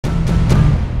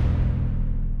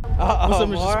What's up,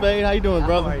 Mr. Spade? How you doing,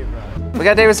 brother? How are you, bro? We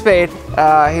got David Spade.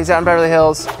 He's out in Beverly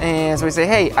Hills, and so we say,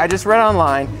 hey, I just read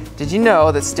online, did you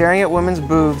know that staring at women's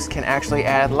boobs can actually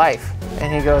add life?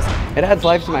 And he goes, It adds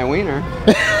life to my wiener.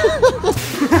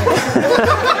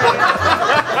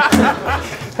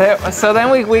 so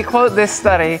then we quote this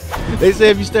study. They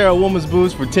say if you stare at a woman's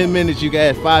boobs for 10 minutes, you can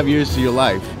add 5 years to your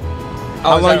life.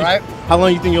 Oh, is that right? How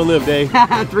long you think you'll live, Dave?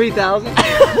 3,000.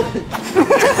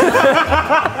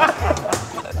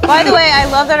 By the way, I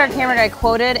love that our camera guy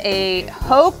quoted a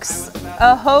hoax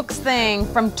thing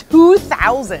from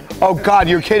 2000. Oh God,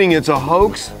 you're kidding, it's a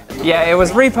hoax? Yeah, it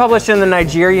was republished in the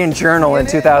Nigerian Journal in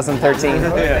 2013.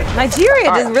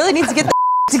 Nigeria really needs to get the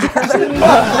together.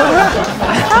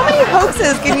 How many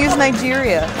hoaxes can use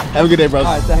Nigeria? Have a good day, brother.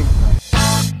 All right, thanks.